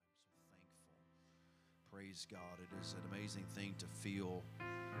Praise God. It is an amazing thing to feel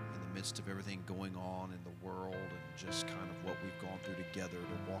in the midst of everything going on in the world and just kind of what we've gone through together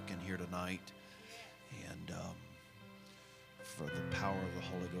to walk in here tonight and for the power of the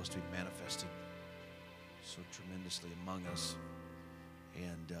Holy Ghost to be manifested so tremendously among us.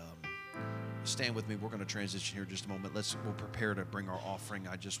 And stand with me. We're going to transition here in just a moment. We'll prepare to bring our offering.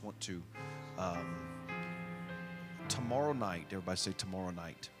 I just want to tomorrow night, everybody say tomorrow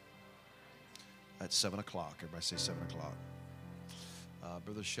night at 7 o'clock. Everybody say 7 o'clock.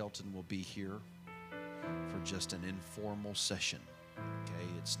 Brother Shelton will be here for just an informal session. Okay,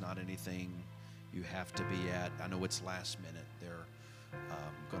 it's not anything you have to be at. I know it's last minute. They're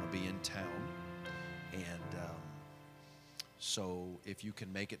going to be in town, and so if you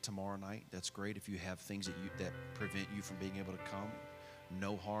can make it tomorrow night, that's great. If you have things that prevent you from being able to come,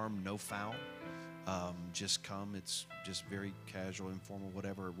 no harm, no foul. Just come. It's just very casual, informal,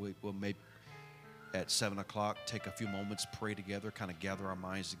 whatever. We'll maybe at 7 o'clock take a few moments, pray together, kind of gather our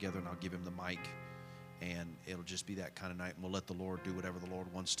minds together, and I'll give him the mic, and it'll just be that kind of night, and we'll let the Lord do whatever the Lord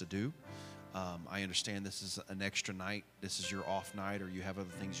wants to do. I understand this is an extra night. This is your off night, or you have other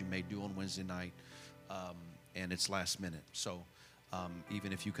things you may do on Wednesday night, and it's last minute. So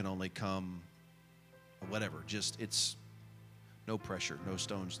even if you can only come, whatever, just it's no pressure, no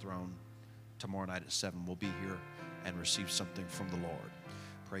stones thrown. Tomorrow night at 7, we'll be here and receive something from the Lord.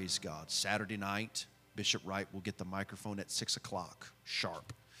 Praise God. Saturday night, Bishop Wright will get the microphone at 6 o'clock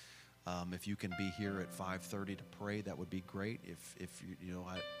sharp. If you can be here at 5:30 to pray, that would be great. If you know,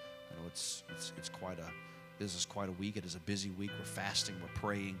 I know it's quite a week. It is a busy week. We're fasting. We're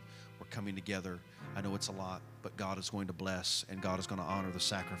praying. We're coming together. I know it's a lot, but God is going to bless, and God is going to honor the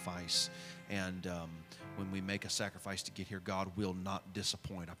sacrifice. And when we make a sacrifice to get here, God will not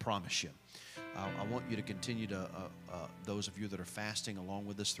disappoint. I promise you. I want you to continue to, those of you that are fasting along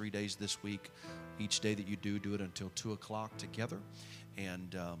with us 3 days this week, each day that you do it until 2 o'clock together,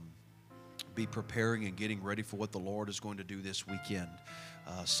 and be preparing and getting ready for what the Lord is going to do this weekend.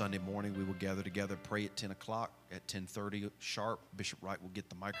 Sunday morning we will gather together, pray at 10 o'clock. At 10:30 sharp, Bishop Wright will get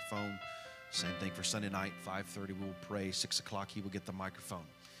the microphone. Same thing for Sunday night, 5:30 we will pray. 6 o'clock he will get the microphone.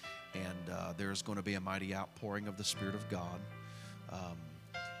 And there's going to be a mighty outpouring of the Spirit of God.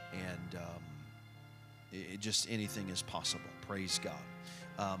 Just anything is possible. Praise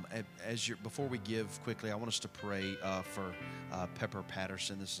God. Before we give quickly, I want us to pray for Pepper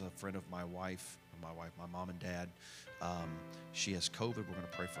Patterson. This is a friend of my mom and dad. She has COVID. We're going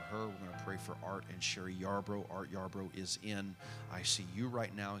to pray for her. We're going to pray for Art and Sherry Yarbrough. Art Yarbrough is in ICU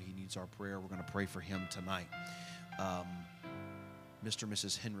right now. He needs our prayer. We're going to pray for him tonight. Mr. and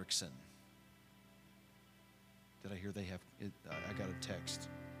Mrs. Henriksen. Did I hear they have? I got a text.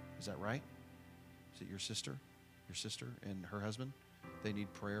 Is that right? Is it your sister? Your sister and her husband? They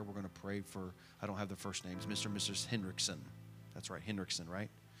need prayer. We're going to pray for, I don't have the first names, Mr. and Mrs. Henriksen. That's right, Henriksen, right?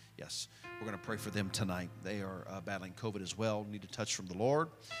 Yes. We're going to pray for them tonight. They are battling COVID as well. Need a touch from the Lord.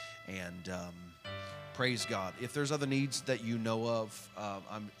 And praise God. If there's other needs that you know of,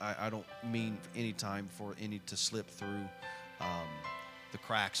 I don't mean any time for any to slip through the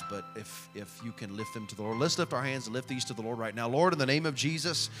cracks, but if you can lift them to the Lord. Let's lift our hands and lift these to the Lord right now. Lord, in the name of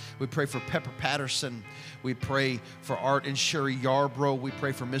Jesus, we pray for Pepper Patterson. We pray for Art and Sherry Yarbrough. We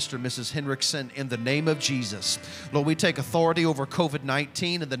pray for Mr. and Mrs. Henriksen in the name of Jesus. Lord, we take authority over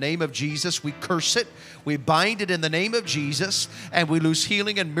COVID-19 in the name of Jesus. We curse it. We bind it in the name of Jesus, and we lose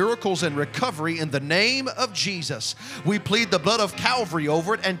healing and miracles and recovery in the name of Jesus. We plead the blood of Calvary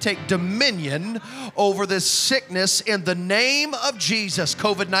over it and take dominion over this sickness in the name of Jesus.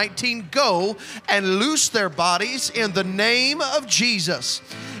 COVID-19, go and loose their bodies in the name of Jesus.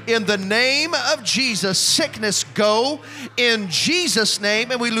 In the name of Jesus, sickness go in Jesus'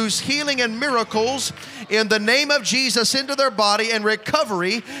 name, and we lose healing and miracles in the name of Jesus into their body and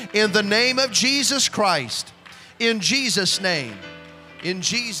recovery in the name of Jesus Christ. In Jesus' name. In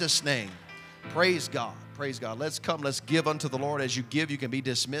Jesus' name. Praise God. Praise God. Let's come. Let's give unto the Lord. As you give, you can be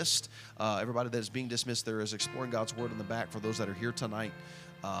dismissed. Everybody that is being dismissed, there is Exploring God's Word in the back for those that are here tonight.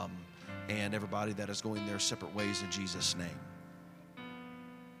 And everybody that is going their separate ways in Jesus' name.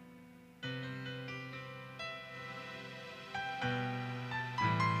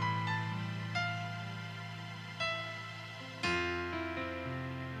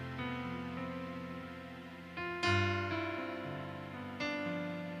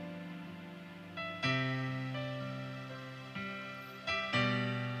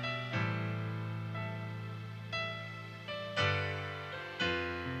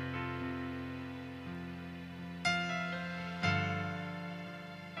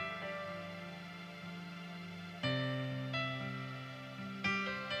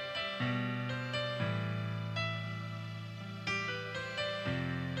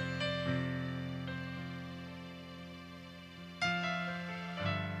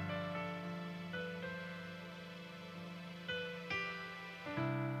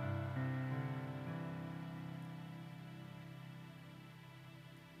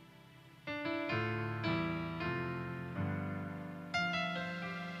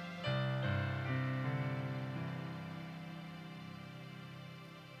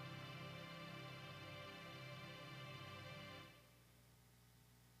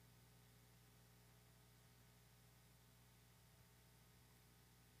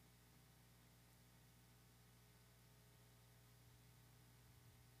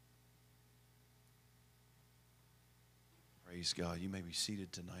 Praise God. You may be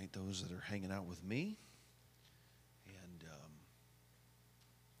seated tonight, those that are hanging out with me. And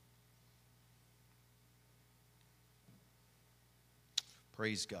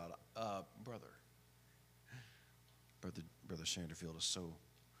praise God. Brother Sanderfield is so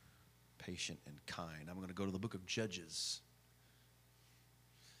patient and kind. I'm going to go to the book of Judges.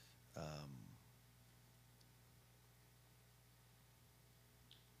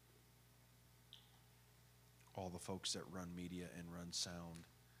 All the folks that run media and run sound,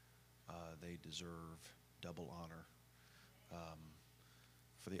 they deserve double honor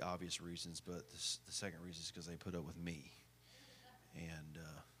for the obvious reasons, but the second reason is because they put up with me. And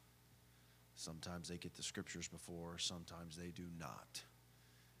sometimes they get the scriptures before, sometimes they do not.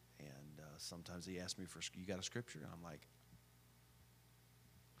 And sometimes they ask me for, you got a scripture? And I'm like,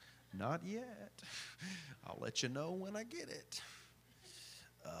 not yet. I'll let you know when I get it.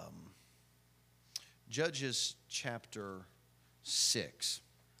 Judges chapter 6.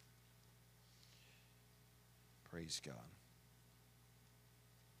 Praise God.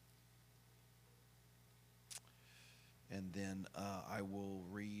 And then I will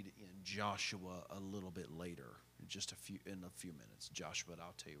read in Joshua a little bit later, in a few minutes. Joshua,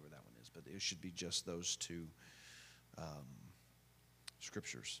 I'll tell you where that one is, but it should be just those two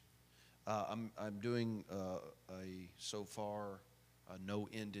scriptures. I'm doing so far a No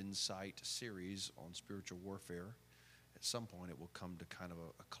End in Sight series on spiritual warfare. At some point it will come to kind of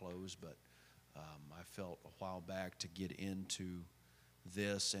a close, but I felt a while back to get into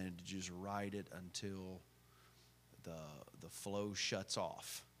this and to just ride it until the flow shuts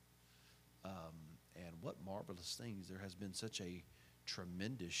off. And what marvelous things. There has been such a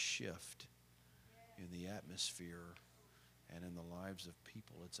tremendous shift in the atmosphere and in the lives of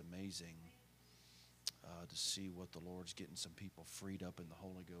people. It's amazing to see what the Lord's getting some people freed up in the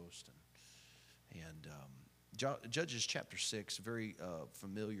Holy Ghost. And Judges chapter 6, very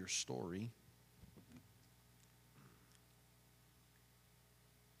familiar story.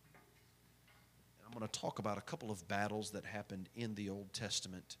 I'm going to talk about a couple of battles that happened in the Old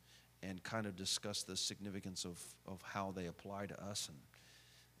Testament and kind of discuss the significance of how they apply to us.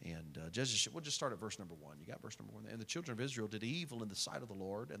 And Judges, we'll just start at verse number 1. You got verse number 1. And the children of Israel did evil in the sight of the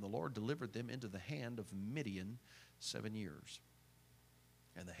Lord, and the Lord delivered them into the hand of Midian 7 years.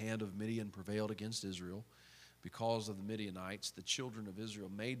 And the hand of Midian prevailed against Israel. Because of the Midianites, the children of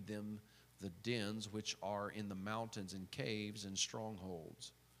Israel made them the dens which are in the mountains and caves and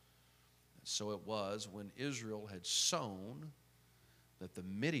strongholds. And so it was when Israel had sown that the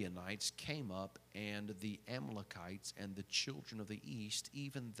Midianites came up, and the Amalekites and the children of the east,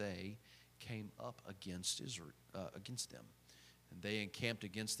 even they came up against Israel, against them. And they encamped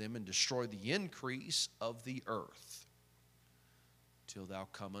against them and destroyed the increase of the earth, till thou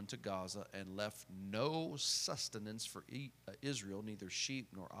come unto Gaza, and left no sustenance for Israel, neither sheep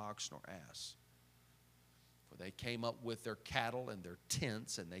nor ox nor ass. For they came up with their cattle and their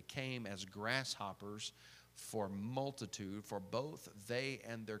tents, and they came as grasshoppers for multitude, for both they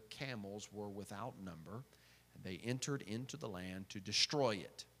and their camels were without number, and they entered into the land to destroy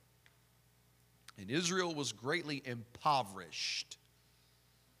it. And Israel was greatly impoverished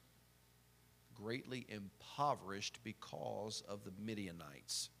because of the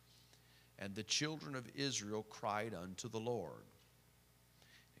Midianites. And the children of Israel cried unto the Lord.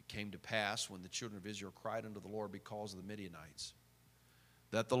 It came to pass, when the children of Israel cried unto the Lord because of the Midianites,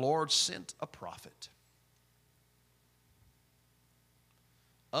 that the Lord sent a prophet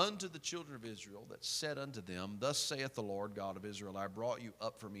unto the children of Israel, that said unto them, Thus saith the Lord God of Israel, I brought you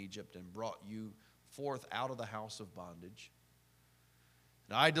up from Egypt, and brought you forth out of the house of bondage.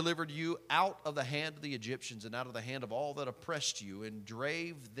 And I delivered you out of the hand of the Egyptians, and out of the hand of all that oppressed you, and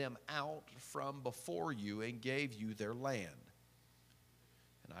drave them out from before you, and gave you their land.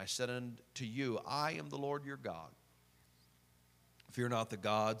 And I said unto you, I am the Lord your God. Fear not the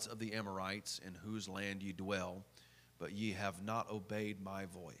gods of the Amorites, in whose land ye dwell, but ye have not obeyed my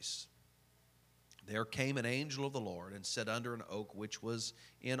voice. There came an angel of the Lord, and sat under an oak which was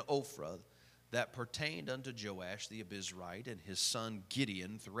in Ophrah, that pertained unto Joash the Abizrite, and his son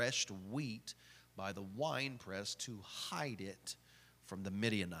Gideon threshed wheat by the winepress to hide it from the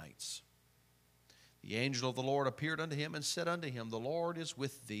Midianites. The angel of the Lord appeared unto him, and said unto him, The Lord is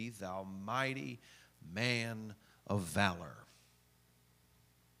with thee, thou mighty man of valor.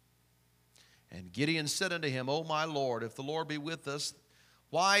 And Gideon said unto him, O my Lord, if the Lord be with us,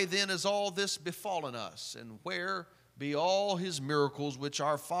 why then is all this befallen us? And where be all his miracles which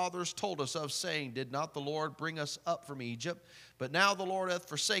our fathers told us of, saying, Did not the Lord bring us up from Egypt? But now the Lord hath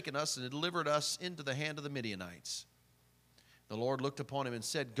forsaken us, and delivered us into the hand of the Midianites. The Lord looked upon him and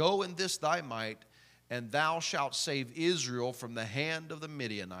said, Go in this thy might, and thou shalt save Israel from the hand of the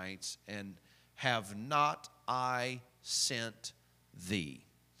Midianites, and have not I sent thee?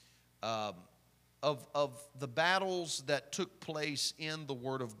 Of the battles that took place in the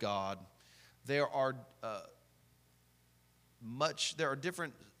Word of God, there are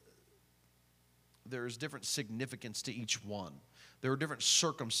different significance to each one. There are different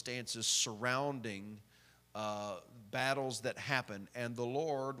circumstances surrounding battles that happen. And the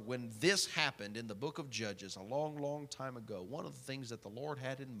Lord, when this happened in the book of Judges a long, long time ago, one of the things that the Lord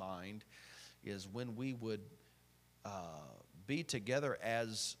had in mind is when we would be together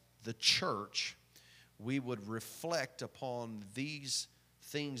as the church, we would reflect upon these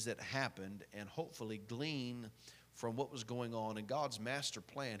things that happened and hopefully glean from what was going on in God's master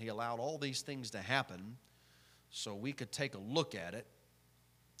plan. He allowed all these things to happen so we could take a look at it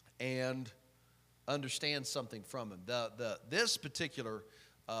and understand something from him. This particular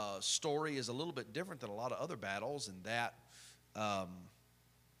story is a little bit different than a lot of other battles in that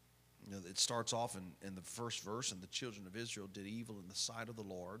it starts off in the first verse, and the children of Israel did evil in the sight of the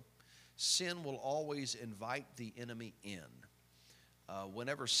Lord. Sin will always invite the enemy in.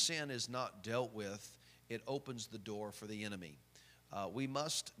 Whenever sin is not dealt with, it opens the door for the enemy. We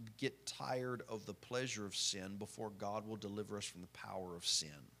must get tired of the pleasure of sin before God will deliver us from the power of sin.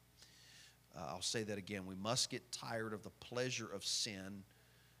 I'll say that again. We must get tired of the pleasure of sin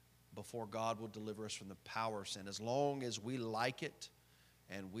before God will deliver us from the power of sin. As long as we like it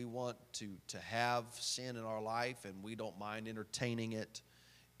and we want to have sin in our life and we don't mind entertaining it,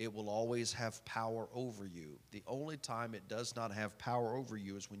 it will always have power over you. The only time it does not have power over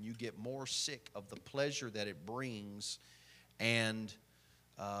you is when you get more sick of the pleasure that it brings and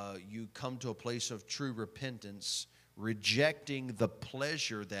you come to a place of true repentance, rejecting the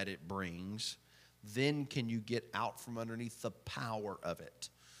pleasure that it brings. Then can you get out from underneath the power of it.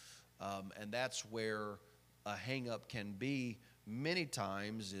 And that's where a hang-up can be many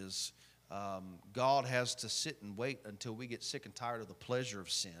times is God has to sit and wait until we get sick and tired of the pleasure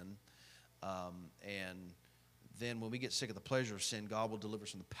of sin. And then when we get sick of the pleasure of sin, God will deliver us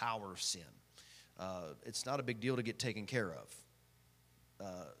from the power of sin. It's not a big deal to get taken care of.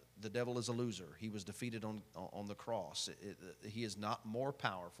 The devil is a loser. He was defeated on the cross. He is not more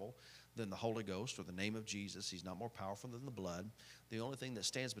powerful than the Holy Ghost or the name of Jesus. He's not more powerful than the blood. The only thing that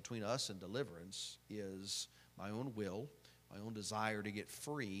stands between us and deliverance is my own will, my own desire to get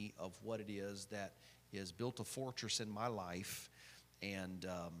free of what it is that is built a fortress in my life and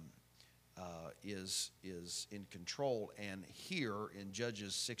is in control. And here in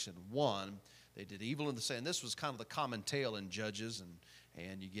Judges 6:1, they did evil in the sight. And this was kind of the common tale in Judges,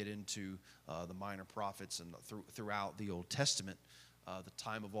 and you get into the minor prophets and throughout the Old Testament. The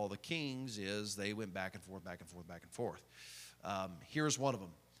time of all the kings is they went back and forth, back and forth, back and forth. Here's one of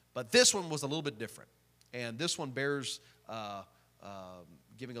them. But this one was a little bit different. And this one bears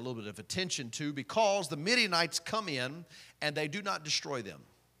giving a little bit of attention to because the Midianites come in and they do not destroy them.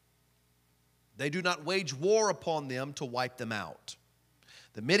 They do not wage war upon them to wipe them out.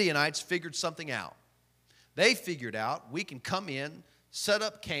 The Midianites figured something out. They figured out we can come in, set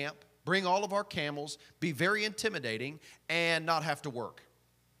up camp, bring all of our camels, be very intimidating, and not have to work.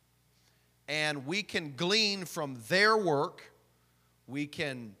 And we can glean from their work. We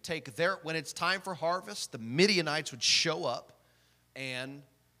can take when it's time for harvest, the Midianites would show up and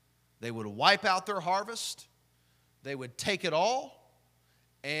they would wipe out their harvest. They would take it all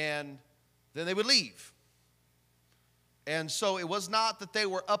and then they would leave. And so it was not that they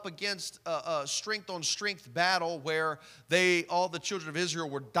were up against a strength-on-strength battle where all the children of Israel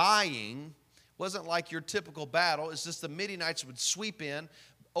were dying. It wasn't like your typical battle. It's just the Midianites would sweep in,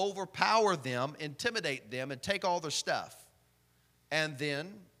 overpower them, intimidate them, and take all their stuff. And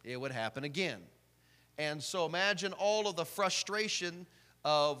then it would happen again. And so imagine all of the frustration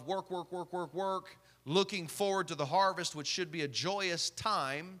of work, looking forward to the harvest, which should be a joyous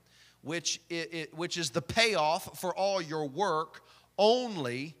time, which is the payoff for all your work,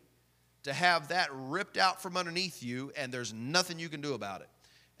 only to have that ripped out from underneath you, and there's nothing you can do about it.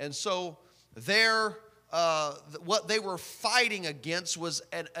 And so what they were fighting against was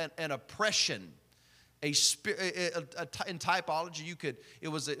an oppression. In typology, it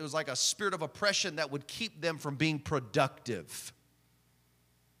was like a spirit of oppression that would keep them from being productive.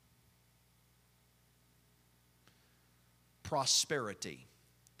 Prosperity.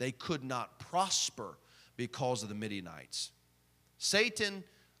 They could not prosper because of the Midianites. Satan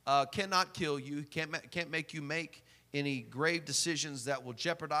cannot kill you, can't make you make any grave decisions that will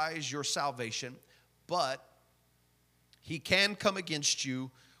jeopardize your salvation, but he can come against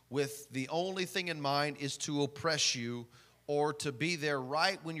you with the only thing in mind is to oppress you or to be there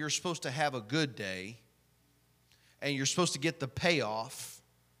right when you're supposed to have a good day and you're supposed to get the payoff,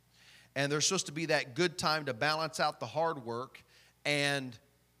 and there's supposed to be that good time to balance out the hard work, and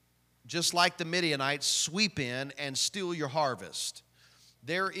just like the Midianites, sweep in and steal your harvest.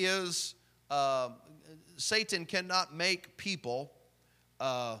 There is, Satan cannot make people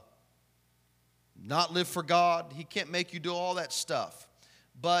not live for God. He can't make you do all that stuff.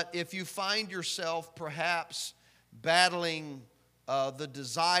 But if you find yourself perhaps battling the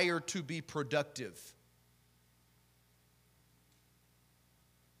desire to be productive,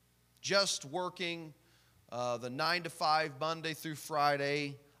 just working the 9 to 5, Monday through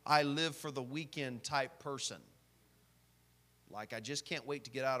Friday, I live for the weekend type person. Like, I just can't wait to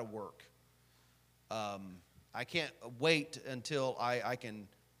get out of work. I can't wait until I can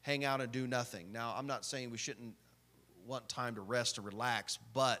hang out and do nothing. Now, I'm not saying we shouldn't want time to rest or relax,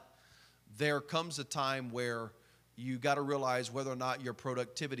 but there comes a time where you got to realize whether or not your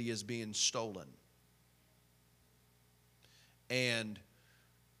productivity is being stolen. And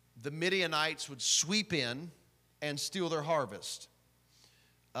the Midianites would sweep in and steal their harvest.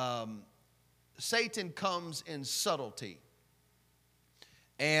 Satan comes in subtlety.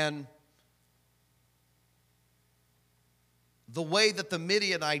 And the way that the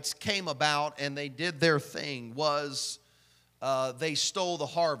Midianites came about and they did their thing was they stole the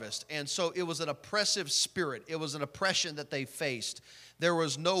harvest. And so it was an oppressive spirit. It was an oppression that they faced. There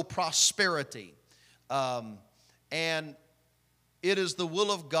was no prosperity. And it is the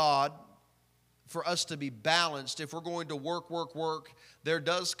will of God for us to be balanced. If we're going to work, there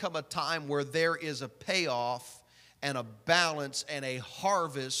does come a time where there is a payoff and a balance and a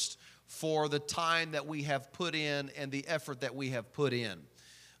harvest for the time that we have put in and the effort that we have put in.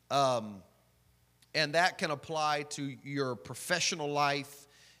 And that can apply to your professional life,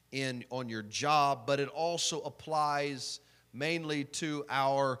 on your job, but it also applies mainly to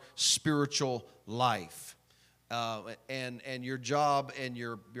our spiritual life. And your job and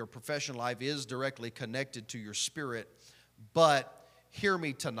your professional life is directly connected to your spirit. But hear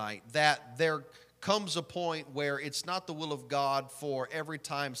me tonight, that there comes a point where it's not the will of God for every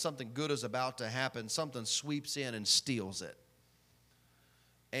time something good is about to happen, something sweeps in and steals it.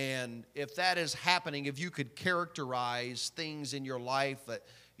 And if that is happening, if you could characterize things in your life that,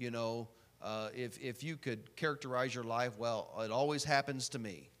 if you could characterize your life, well, it always happens to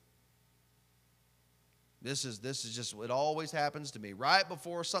me. This is just, it always happens to me. Right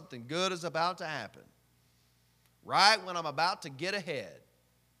before something good is about to happen. Right when I'm about to get ahead.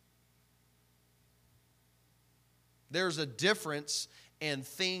 There's a difference in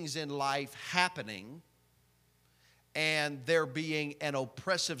things in life happening and there being an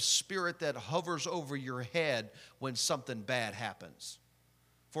oppressive spirit that hovers over your head when something bad happens.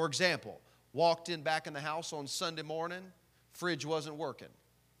 For example, walked in back in the house on Sunday morning, fridge wasn't working.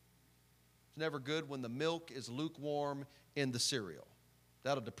 It's never good when the milk is lukewarm in the cereal.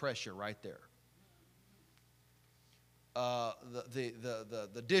 That'll depress you right there.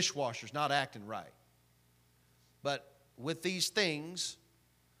 The dishwasher's not acting right. But with these things,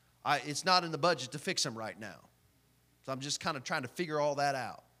 it's not in the budget to fix them right now. So I'm just kind of trying to figure all that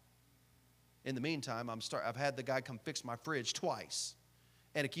out. In the meantime, I've had the guy come fix my fridge twice,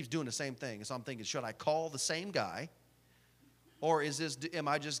 and it keeps doing the same thing. And so I'm thinking, should I call the same guy, or am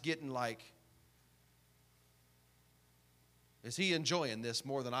I just getting like, is he enjoying this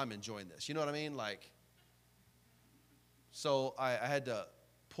more than I'm enjoying this? You know what I mean? Like, so I had to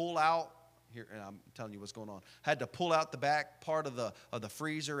pull out. Here, and I'm telling you what's going on. Had to pull out the back part of the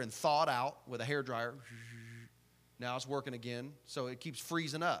freezer and thaw it out with a hairdryer. Now it's working again, so it keeps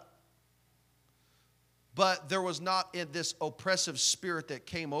freezing up. But there was not in this oppressive spirit that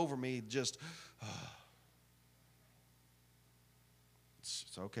came over me just, it's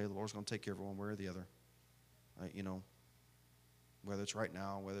okay, the Lord's going to take care of it one way or the other. Whether it's right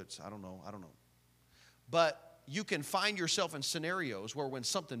now, whether it's, I don't know. But you can find yourself in scenarios where when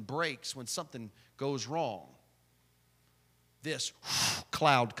something breaks, when something goes wrong, this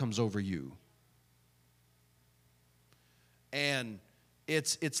cloud comes over you. And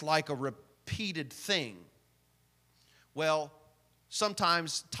it's like a repeated thing. Well,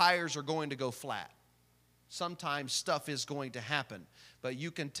 sometimes tires are going to go flat. Sometimes stuff is going to happen. But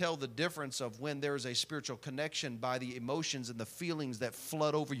you can tell the difference of when there's a spiritual connection by the emotions and the feelings that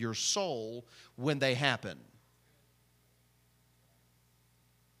flood over your soul when they happen.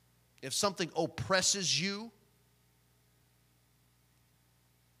 If something oppresses you,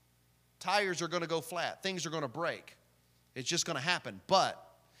 tires are going to go flat. Things are going to break. It's just going to happen. But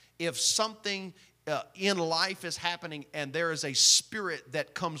if something in life is happening and there is a spirit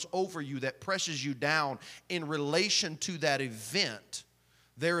that comes over you that presses you down in relation to that event,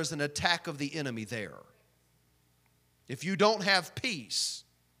 there is an attack of the enemy there. If you don't have peace,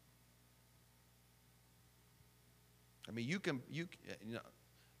 I mean, you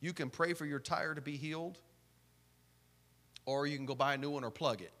can pray for your tire to be healed, or you can go buy a new one or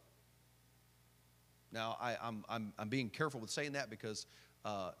plug it. Now, I'm being careful with saying that because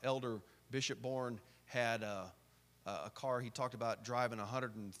Elder Bishop Bourne had a car. He talked about driving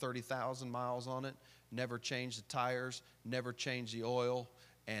 130,000 miles on it, never changed the tires, never changed the oil,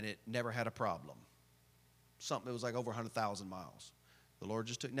 and it never had a problem. Something that was like over 100,000 miles. The Lord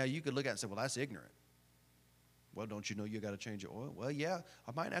just took. Now, you could look at it and say, well, that's ignorant. Well, don't you know you got to change your oil? Well, yeah,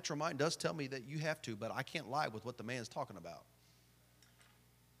 my natural mind does tell me that you have to, but I can't lie with what the man's talking about.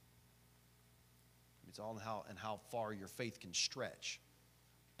 It's all in how far your faith can stretch.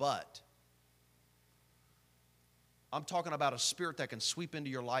 But I'm talking about a spirit that can sweep into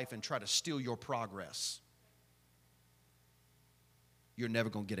your life and try to steal your progress. You're never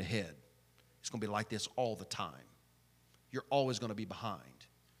going to get ahead. It's going to be like this all the time. You're always going to be behind.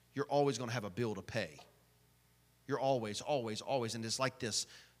 You're always going to have a bill to pay. You're always, and it's like this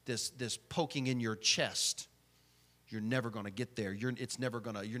poking in your chest. You're never going to get there. You're never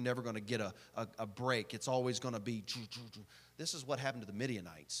going to get a break. It's always going to be. This is what happened to the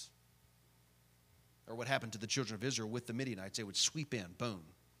Midianites, or what happened to the children of Israel with the Midianites. They would sweep in, boom,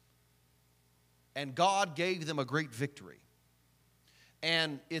 and God gave them a great victory.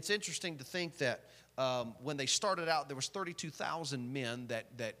 And it's interesting to think that when they started out, there was 32,000 men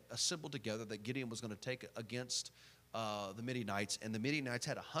that assembled together that Gideon was going to take against the Midianites, and the Midianites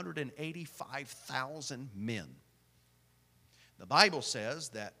had 185,000 men. The Bible says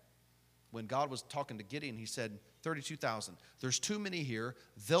that when God was talking to Gideon, he said, 32,000. There's too many here.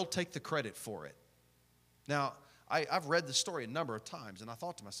 They'll take the credit for it. Now, I've read the story a number of times, and I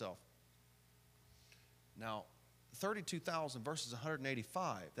thought to myself, now, 32,000 versus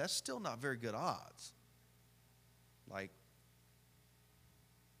 185, that's still not very good odds.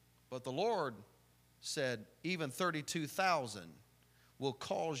 But the Lord said, even 32,000 will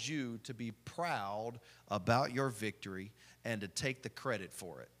cause you to be proud about your victory and to take the credit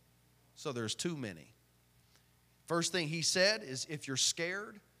for it. So there's too many. First thing he said is, if you're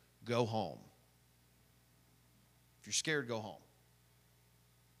scared, go home. If you're scared, go home.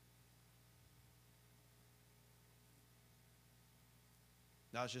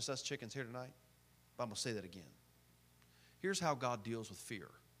 Now it's just us chickens here tonight, but I'm going to say that again. Here's how God deals with fear.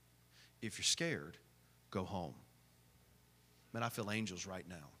 If you're scared, go home. Man, I feel angels right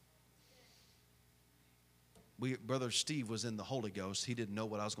now. Brother Steve was in the Holy Ghost. He didn't know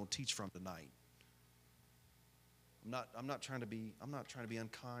what I was going to teach from tonight. I'm not trying to be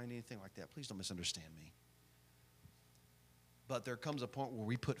unkind, anything like that. Please don't misunderstand me. But there comes a point where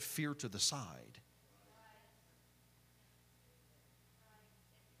we put fear to the side.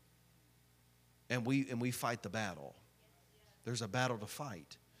 And we fight the battle. There's a battle to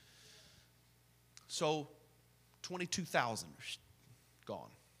fight. So 22,000 gone.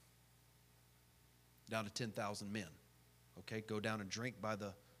 Down to 10,000 men. Okay, go down to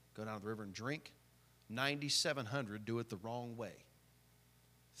the river and drink. 9,700 do it the wrong way.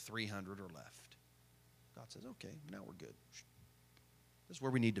 300 are left. God says, okay, now we're good. This is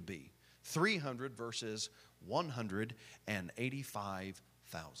where we need to be. 300 versus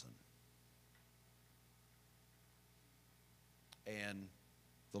 185,000. And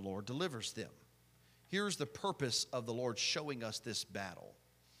the Lord delivers them. Here's the purpose of the Lord showing us this battle.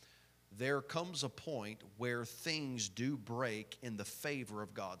 There comes a point where things do break in the favor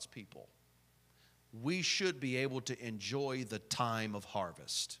of God's people. We should be able to enjoy the time of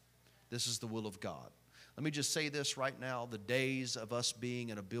harvest. This is the will of God. Let me just say this right now. The days of us being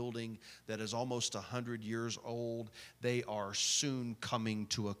in a building that is almost 100 years old, they are soon coming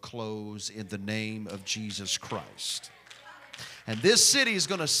to a close in the name of Jesus Christ. And this city is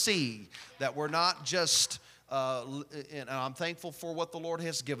going to see that we're not just, and I'm thankful for what the Lord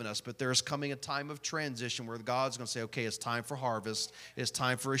has given us, but there's coming a time of transition where God's going to say, okay, it's time for harvest, it's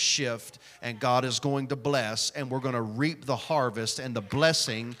time for a shift, and God is going to bless, and we're going to reap the harvest and the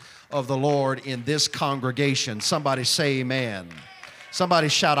blessing of the Lord in this congregation. Somebody say amen. Somebody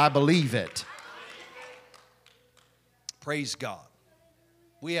shout, I believe it. Praise God.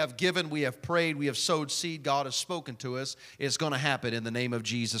 We have given, we have prayed, we have sowed seed. God has spoken to us. It's going to happen in the name of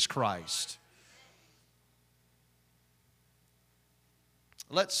Jesus Christ.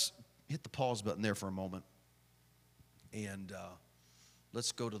 Let's hit the pause button there for a moment. And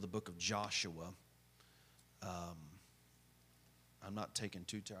let's go to the book of Joshua. I'm not taking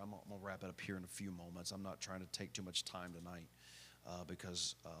too time. I'm going to wrap it up here in a few moments. I'm not trying to take too much time tonight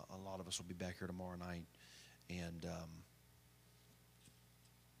because a lot of us will be back here tomorrow night. And,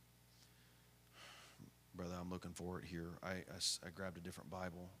 brother, I'm looking for it here. I grabbed a different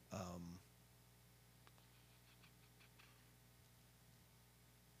Bible.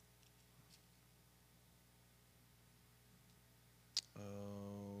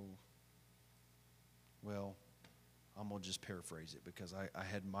 Well, I'm going to just paraphrase it because I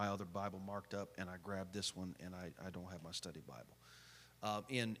had my other Bible marked up and I grabbed this one and I don't have my study Bible.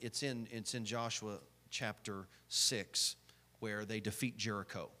 It's in Joshua chapter 6 where they defeat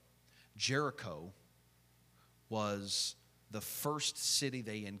Jericho. Jericho was the first city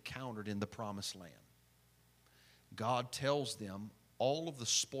they encountered in the Promised Land. God tells them, all of the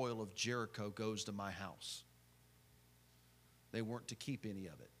spoil of Jericho goes to my house. They weren't to keep any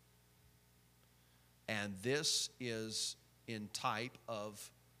of it. And this is in type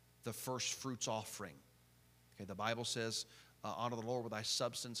of the first fruits offering. Okay, the Bible says, honor the Lord with thy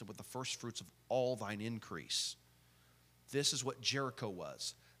substance and with the first fruits of all thine increase. This is what Jericho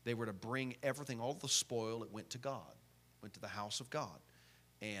was. They were to bring everything, all the spoil, it went to God, went to the house of God.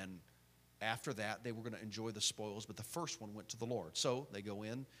 And after that, they were going to enjoy the spoils, but the first one went to the Lord. So they go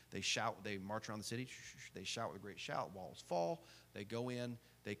in, they shout, they march around the city, they shout with a great shout, walls fall. They go in,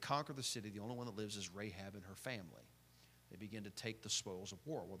 they conquer the city. The only one that lives is Rahab and her family. They begin to take the spoils of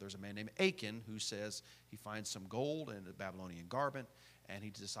war. Well, there's a man named Achan who says he finds some gold in a Babylonian garment, and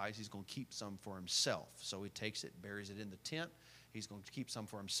he decides he's going to keep some for himself. So he takes it, buries it in the tent. He's going to keep some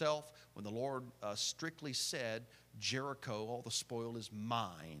for himself. When the Lord strictly said, Jericho, all the spoil is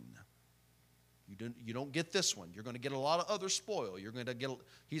mine. You don't get this one. You're going to get a lot of other spoil.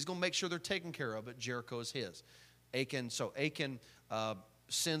 He's going to make sure they're taken care of, but Jericho is his. Achan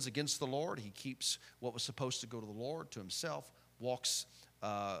sins against the Lord. He keeps what was supposed to go to the Lord to himself,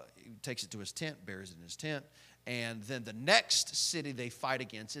 takes it to his tent, buries it in his tent. And then the next city they fight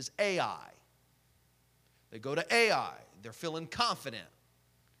against is Ai. They go to Ai. They're feeling confident.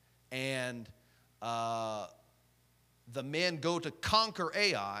 And the men go to conquer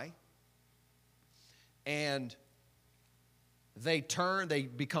Ai. And they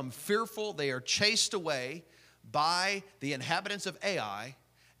become fearful. They are chased away by the inhabitants of Ai,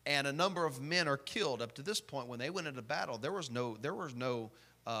 and a number of men are killed. Up to this point, when they went into battle, there was no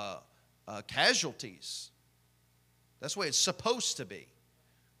casualties. That's the way it's supposed to be.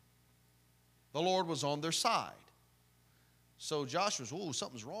 The Lord was on their side. So Joshua's,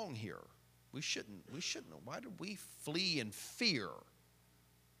 something's wrong here. We shouldn't. Why did we flee in fear?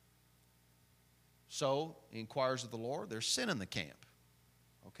 So he inquires of the Lord. There's sin in the camp.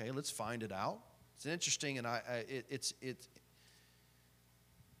 Okay, let's find it out. It's interesting, and it's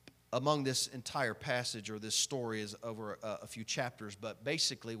among this entire passage, or this story is over a few chapters. But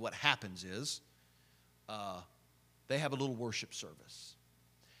basically, what happens is they have a little worship service,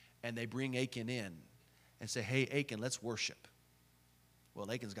 and they bring Achan in and say, "Hey, Achan, let's worship."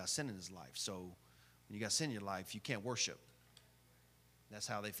 Well, Achan's got sin in his life, so when you got sin in your life, you can't worship. That's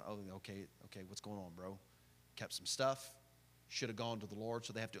how they, okay, what's going on, bro? Kept some stuff, should have gone to the Lord,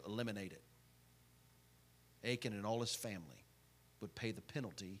 so they have to eliminate it. Achan and all his family would pay the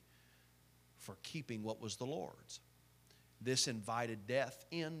penalty for keeping what was the Lord's. This invited death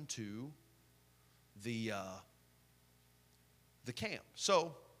into the camp.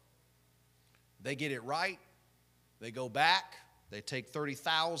 So they get it right. They go back. They take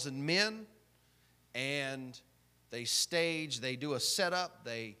 30,000 men, and they do a setup.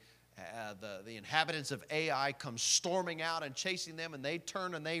 The inhabitants of Ai come storming out and chasing them, and they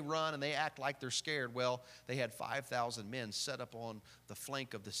turn and they run and they act like they're scared. Well, they had 5,000 men set up on the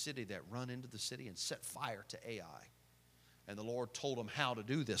flank of the city that run into the city and set fire to Ai. And the Lord told them how to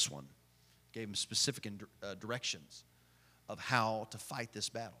do this one, gave them specific directions of how to fight this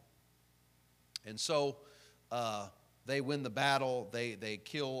battle. And so they win the battle. They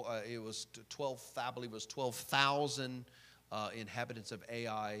kill, it was 12,000 inhabitants of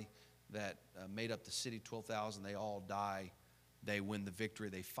Ai that made up the city, 12,000. They all die. They win the victory.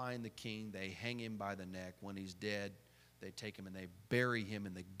 They find the king. They hang him by the neck. When he's dead, they take him and they bury him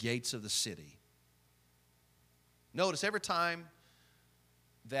in the gates of the city. Notice every time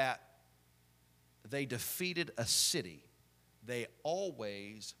that they defeated a city, they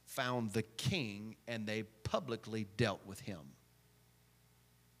always found the king and they publicly dealt with him.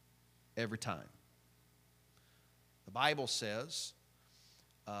 Every time. The Bible says,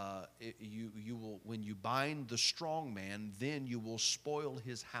 you will, when you bind the strong man, then you will spoil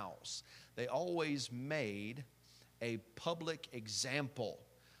his house. They always made a public example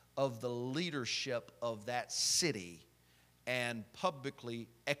of the leadership of that city and publicly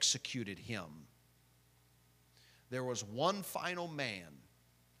executed him. There was one final man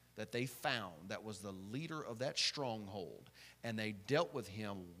that they found that was the leader of that stronghold, and they dealt with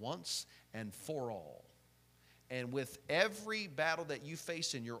him once and for all. And with every battle that you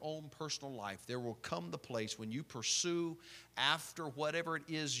face in your own personal life, there will come the place when you pursue after whatever it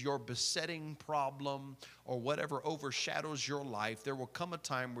is your besetting problem or whatever overshadows your life. There will come a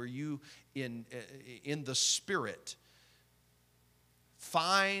time where you, in the Spirit,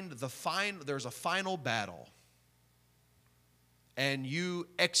 there's a final battle, and you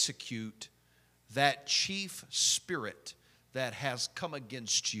execute that chief spirit that has come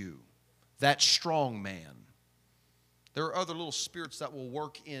against you, that strong man. There are other little spirits that will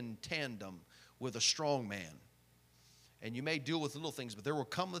work in tandem with a strong man. And you may deal with little things, but there will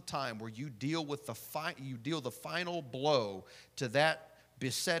come a time where you deal with the final blow to that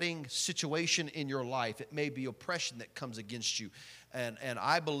besetting situation in your life. It may be oppression that comes against you. And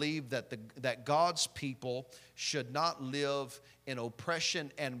I believe that God's people should not live in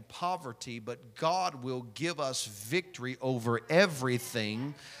oppression and poverty, but God will give us victory over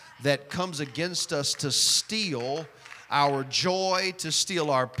everything that comes against us to steal our joy, to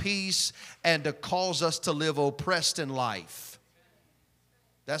steal our peace, and to cause us to live oppressed in life.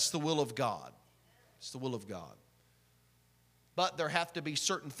 That's the will of God. It's the will of God. But there have to be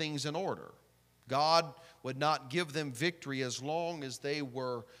certain things in order. God would not give them victory as long as they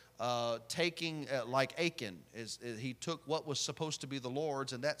were taking, like Achan. He took what was supposed to be the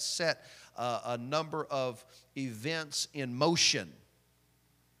Lord's, and that set a number of events in motion.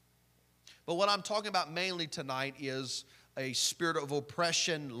 But what I'm talking about mainly tonight is a spirit of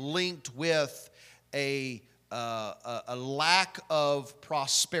oppression linked with a lack of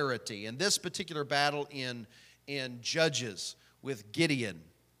prosperity. In this particular battle in Judges with Gideon,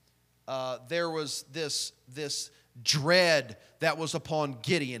 there was this dread that was upon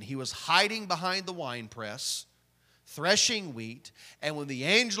Gideon. He was hiding behind the winepress, threshing wheat, and when the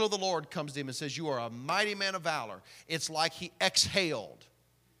angel of the Lord comes to him and says, "You are a mighty man of valor," it's like he exhaled.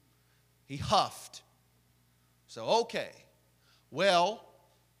 He huffed. So, okay, well,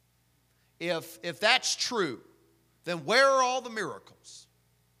 if that's true, then where are all the miracles?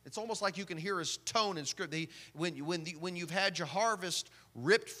 It's almost like you can hear his tone in Scripture. When you've had your harvest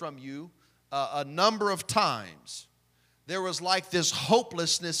ripped from you a number of times, there was like this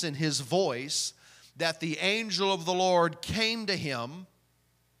hopelessness in his voice that the angel of the Lord came to him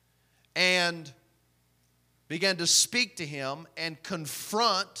and began to speak to him and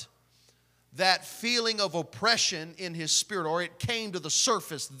confront that feeling of oppression in his spirit, or it came to the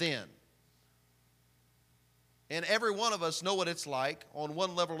surface then. And every one of us know what it's like on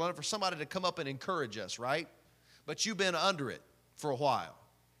one level or another for somebody to come up and encourage us, right? But you've been under it for a while.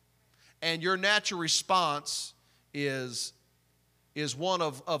 And your natural response is one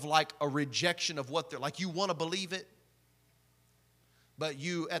of like a rejection of what they're like. You want to believe it, but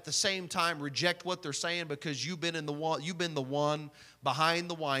you at the same time reject what they're saying because you've been the one behind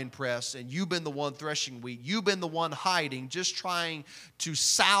the wine press, and you've been the one threshing wheat. You've been the one hiding, just trying to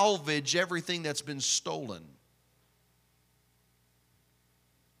salvage everything that's been stolen.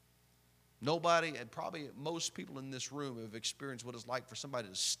 Nobody, and probably most people in this room, have experienced what it's like for somebody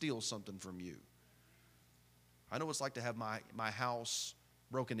to steal something from you. I know what it's like to have my house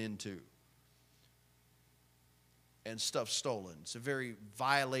broken into and stuff stolen. It's a very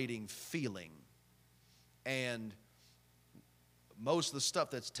violating feeling. And most of the stuff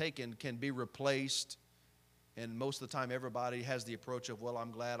that's taken can be replaced. And most of the time everybody has the approach of, well,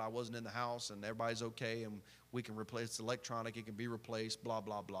 I'm glad I wasn't in the house and everybody's okay and we can replace. It's electronic, it can be replaced, blah,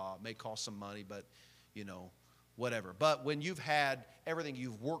 blah, blah. It may cost some money, but, whatever. But when you've had everything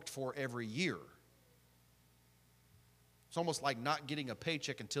you've worked for every year, it's almost like not getting a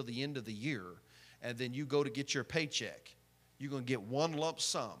paycheck until the end of the year, and then you go to get your paycheck. You're going to get one lump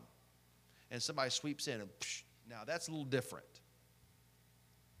sum, and somebody sweeps in and psh, now that's a little different.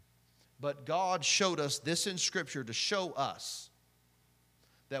 But God showed us this in Scripture to show us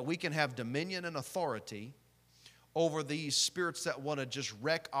that we can have dominion and authority over these spirits that want to just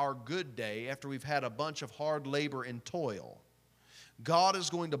wreck our good day after we've had a bunch of hard labor and toil. God is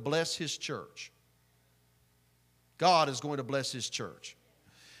going to bless His church. God is going to bless His church.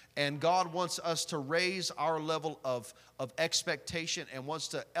 And God wants us to raise our level of expectation and wants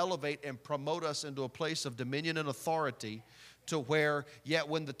to elevate and promote us into a place of dominion and authority to where, yet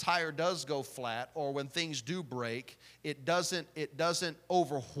when the tire does go flat or when things do break, it doesn't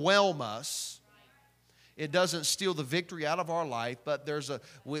overwhelm us. It doesn't steal the victory out of our life, but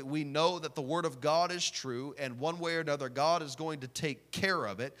we know that the Word of God is true, and one way or another, God is going to take care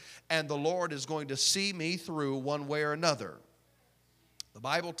of it, and the Lord is going to see me through one way or another. The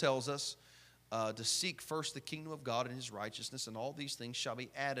Bible tells us to seek first the kingdom of God and His righteousness, and all these things shall be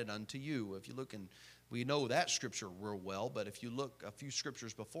added unto you. If you look in, we know that scripture real well, but if you look a few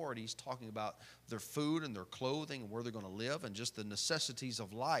scriptures before it, he's talking about their food and their clothing and where they're going to live and just the necessities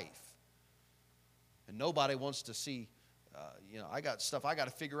of life. And nobody wants to see, I got stuff I got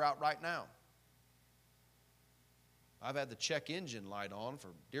to figure out right now. I've had the check engine light on for,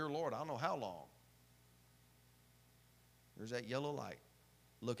 dear Lord, I don't know how long. There's that yellow light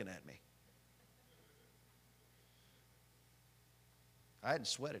looking at me. I hadn't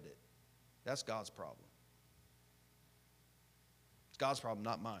sweated it. That's God's problem. It's God's problem,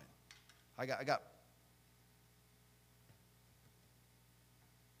 not mine. I got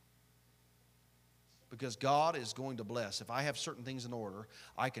because God is going to bless. If I have certain things in order,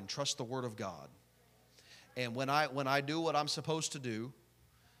 I can trust the Word of God. And when I do what I'm supposed to do,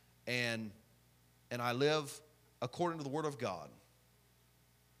 and I live according to the Word of God,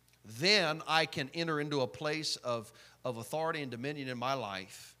 then I can enter into a place of authority and dominion in my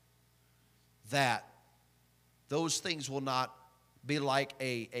life that those things will not be like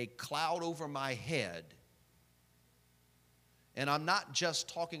a cloud over my head. And I'm not just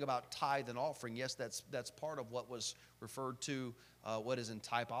talking about tithe and offering. Yes, that's part of what was referred to, what is in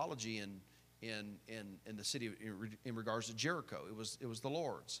typology in the city in regards to Jericho. It was the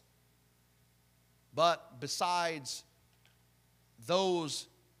Lord's. But besides those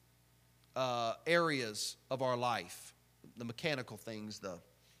areas of our life, the mechanical things, the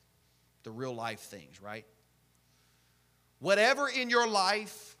real life things, right? Whatever in your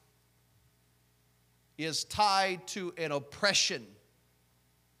life is tied to an oppression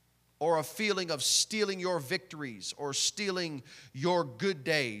or a feeling of stealing your victories or stealing your good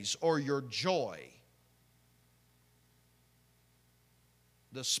days or your joy,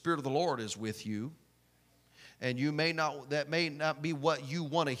 the Spirit of the Lord is with you. And that may not be what you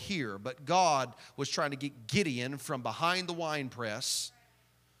want to hear, but God was trying to get Gideon from behind the winepress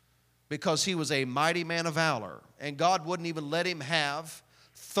because he was a mighty man of valor. And God wouldn't even let him have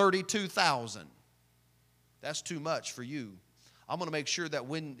 32,000. That's too much for you. I'm going to make sure that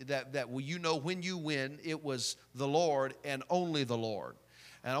when you win, it was the Lord and only the Lord.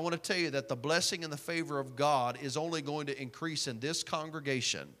 And I want to tell you that the blessing and the favor of God is only going to increase in this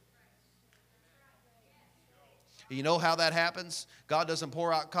congregation. You know how that happens? God doesn't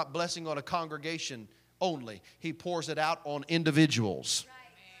pour out blessing on a congregation only. He pours it out on individuals.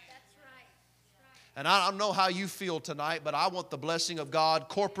 And I don't know how you feel tonight, but I want the blessing of God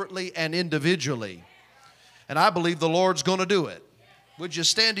corporately and individually. And I believe the Lord's going to do it. Would you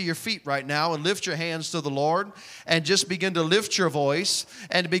stand to your feet right now and lift your hands to the Lord and just begin to lift your voice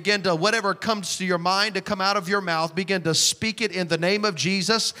and begin to, whatever comes to your mind to come out of your mouth, begin to speak it in the name of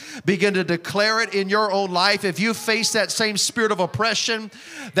Jesus. Begin to declare it in your own life. If you face that same spirit of oppression,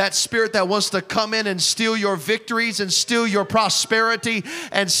 that spirit that wants to come in and steal your victories and steal your prosperity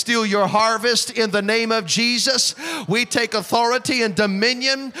and steal your harvest, in the name of Jesus, we take authority and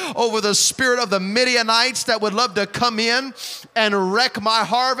dominion over the spirit of the Midianites that would love to come in and wreck my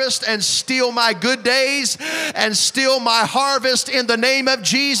harvest and steal my good days and steal my harvest in the name of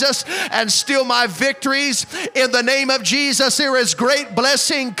Jesus and steal my victories in the name of Jesus. There is great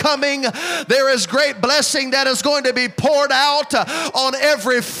blessing coming. There is great blessing that is going to be poured out on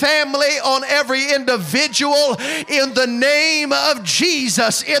every family, on every individual in the name of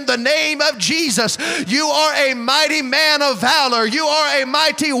Jesus. In the name of Jesus. You are a mighty man of valor. You are a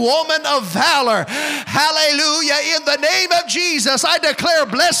mighty woman of valor. Hallelujah. In the name of Jesus, I declare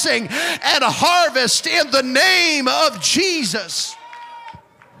blessing and harvest in the name of Jesus.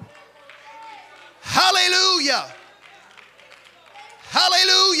 Hallelujah.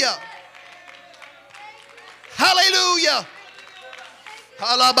 Hallelujah. Hallelujah.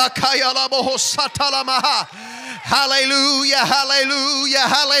 Hallelujah. Hallelujah.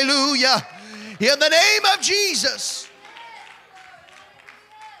 Hallelujah. In the name of Jesus.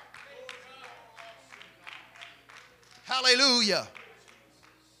 Hallelujah.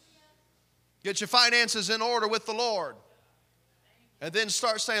 Get your finances in order with the Lord. And then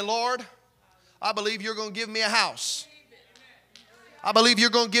start saying, Lord, I believe you're going to give me a house. I believe you're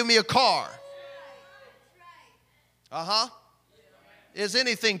going to give me a car. Is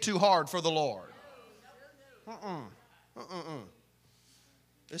anything too hard for the Lord?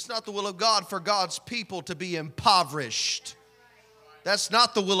 It's not the will of God for God's people to be impoverished. That's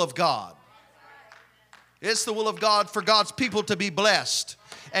not the will of God. It's the will of God for God's people to be blessed.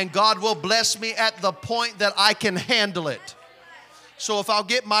 And God will bless me at the point that I can handle it. So if I'll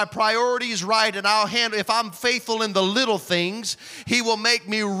get my priorities right and if I'm faithful in the little things, He will make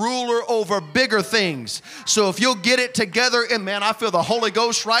me ruler over bigger things. So if you'll get it together, and man, I feel the Holy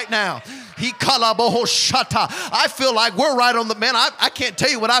Ghost right now. I feel like we're right on the, man, I can't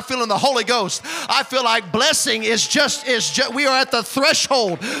tell you what I feel in the Holy Ghost. I feel like blessing is just, we are at the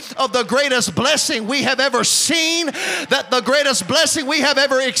threshold of the greatest blessing we have ever seen, that the greatest blessing we have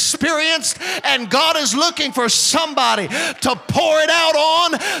ever experienced, and God is looking for somebody to pour it out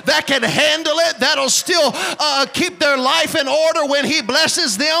on that can handle it, that'll still keep their life in order when He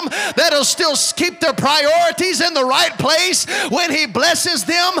blesses them, that'll still keep their priorities in the right place when He blesses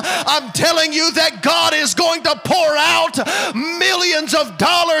them. I'm telling you that God is going to pour out millions of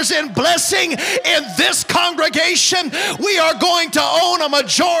dollars in blessing in this congregation. We are going to own a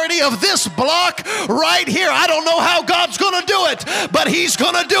majority of this block right here. I don't know how God's going to do it, but He's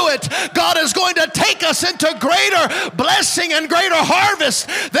going to do it. God is going to take us into greater blessing and greater harvest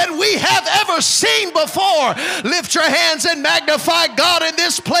than we have ever seen before. Lift your hands and magnify God in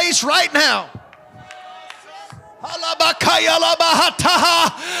this place right now.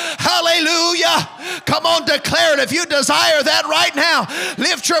 Hallelujah. Come on, declare it if you desire that right now.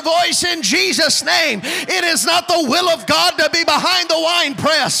 Lift your voice in Jesus' name. It is not the will of God to be behind the wine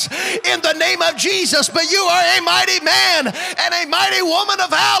press in the name of Jesus, but you are a mighty man and a mighty woman of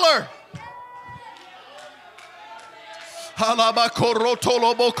valor.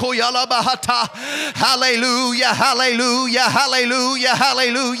 Hallelujah, hallelujah, hallelujah,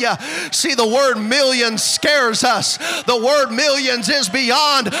 hallelujah. See, the word millions scares us. The word millions is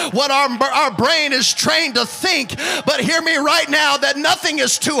beyond what our brain is trained to think. But hear me right now, that nothing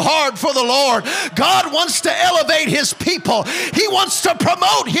is too hard for the Lord. God wants to elevate His people. He wants to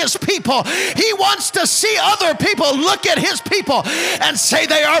promote His people. He wants to see other people look at His people and say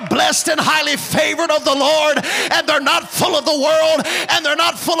they are blessed and highly favored of the Lord, and they're not full of the world, and they're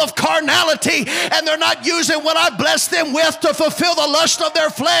not full of carnality, and they're not using what I blessed them with to fulfill the lust of their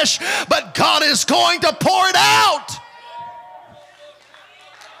flesh, but God is going to pour it out.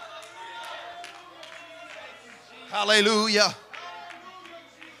 Hallelujah.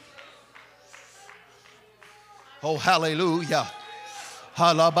 Oh, hallelujah.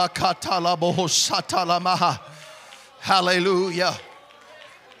 Hallelujah.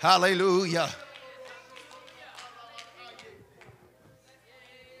 Hallelujah.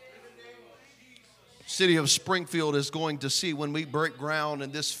 City of Springfield is going to see when we break ground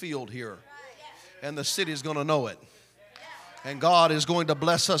in this field here, and the city is going to know it, and God is going to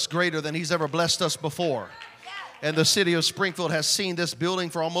bless us greater than He's ever blessed us before. And the city of Springfield has seen this building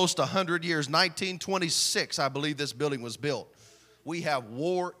for almost 100 years. 1926, I believe this building was built. We have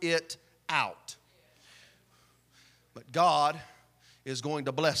wore it out, but God is going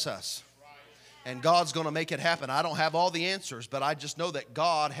to bless us. And God's going to make it happen. I don't have all the answers, but I just know that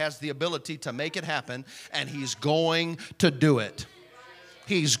God has the ability to make it happen, and He's going to do it.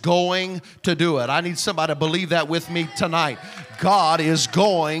 He's going to do it. I need somebody to believe that with me tonight. God is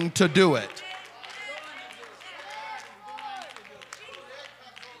going to do it.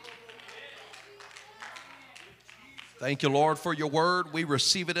 Thank you, Lord, for your word. We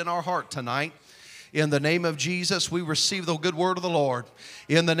receive it in our heart tonight. In the name of Jesus, we receive the good word of the Lord.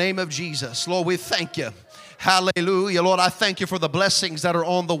 In the name of Jesus, Lord, we thank you. Hallelujah. Lord, I thank you for the blessings that are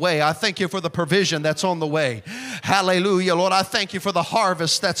on the way. I thank you for the provision that's on the way. Hallelujah. Lord, I thank you for the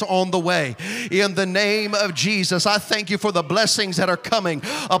harvest that's on the way. In the name of Jesus, I thank you for the blessings that are coming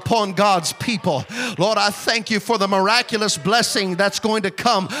upon God's people. Lord, I thank you for the miraculous blessing that's going to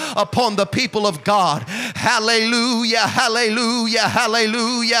come upon the people of God. Hallelujah, hallelujah,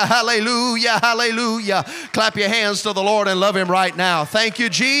 hallelujah, hallelujah, hallelujah. Clap your hands to the Lord and love Him right now. Thank you,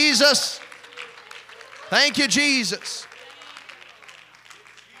 Jesus. Thank you, Jesus.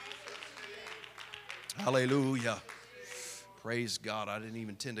 Hallelujah. Praise God. I didn't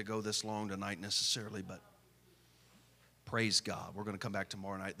even intend to go this long tonight necessarily, but praise God. We're going to come back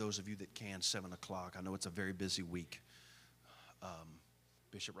tomorrow night. Those of you that can, 7 o'clock. I know it's a very busy week.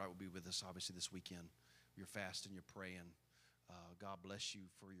 Bishop Wright will be with us, obviously, this weekend. You're fasting, you're praying. God bless you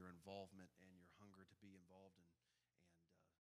for your involvement.